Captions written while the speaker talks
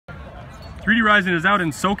3D Rising is out in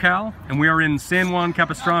SoCal, and we are in San Juan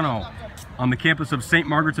Capistrano on the campus of St.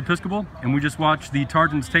 Margaret's Episcopal, and we just watched the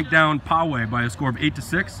Tartans take down Poway by a score of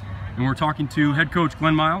 8-6, and we're talking to head coach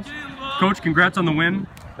Glen Miles. Coach, congrats on the win.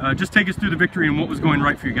 Just take us through the victory and what was going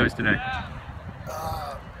right for you guys today.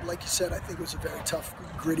 Like you said, I think it was a very tough,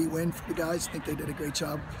 gritty win for the guys. I think they did a great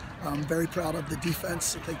job. I'm very proud of the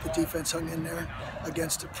defense. I think the defense hung in there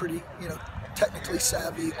against a pretty, technically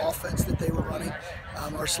savvy offense that they were running.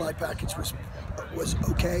 Our slide package was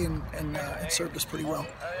okay and served us pretty well.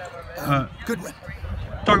 Good win.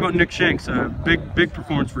 Talk about Nick Shanks. Big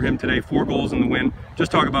performance for him today. 4 goals in the win.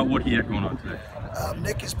 Just talk about what he had going on today.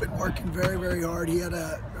 Nick has been working very, very hard. He had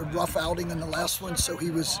a rough outing in the last one, so he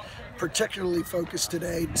was particularly focused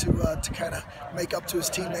today to kind of make up to his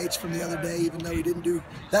teammates from the other day. Even though he didn't do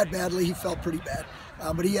that badly, he felt pretty bad.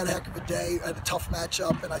 But he had a heck of a day, had a tough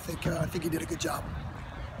matchup, and I think he did a good job.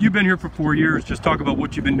 You've been here for 4 years. Just talk about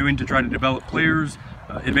what you've been doing to try to develop players,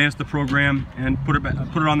 advance the program, and put it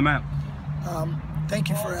on the map. Thank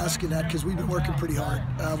you for asking that, because we've been working pretty hard.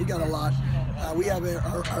 We got a lot. We have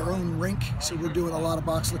our own rink, so we're doing a lot of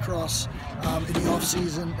box lacrosse in the off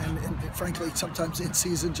season and frankly sometimes in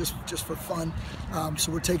season just for fun.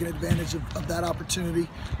 So we're taking advantage of that opportunity.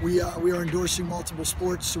 We are endorsing multiple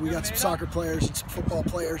sports, so we got some soccer players and some football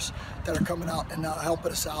players that are coming out and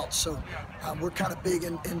helping us out. So we're kind of big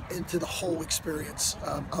into the whole experience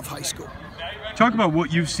of high school. Talk about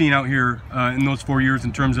what you've seen out here in those 4 years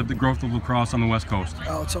in terms of the growth of lacrosse on the West Coast.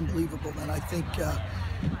 Oh, it's unbelievable, man. I think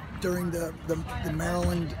during the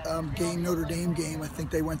Maryland game, Notre Dame game, I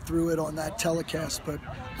think they went through it on that telecast, but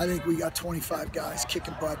I think we got 25 guys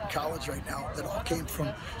kicking butt in college right now that all came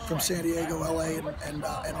from San Diego, LA,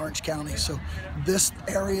 and Orange County. So this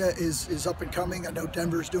area is up and coming. I know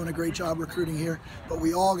Denver's doing a great job recruiting here, but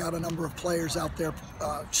we all got a number of players out there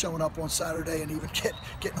showing up on Saturday and even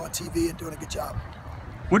getting on TV and doing a good job.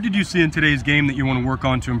 What did you see in today's game that you want to work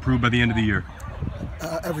on to improve by the end of the year?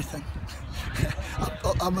 Everything.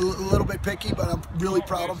 I'm a little bit picky, but I'm really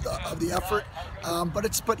proud of the effort.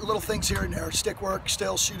 But little things here and there. Stick work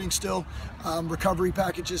still, shooting still, recovery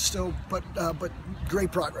packages still, but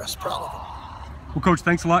great progress. Proud of it. Well, Coach,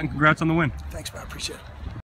 thanks a lot and congrats on the win. Thanks, man. Appreciate it.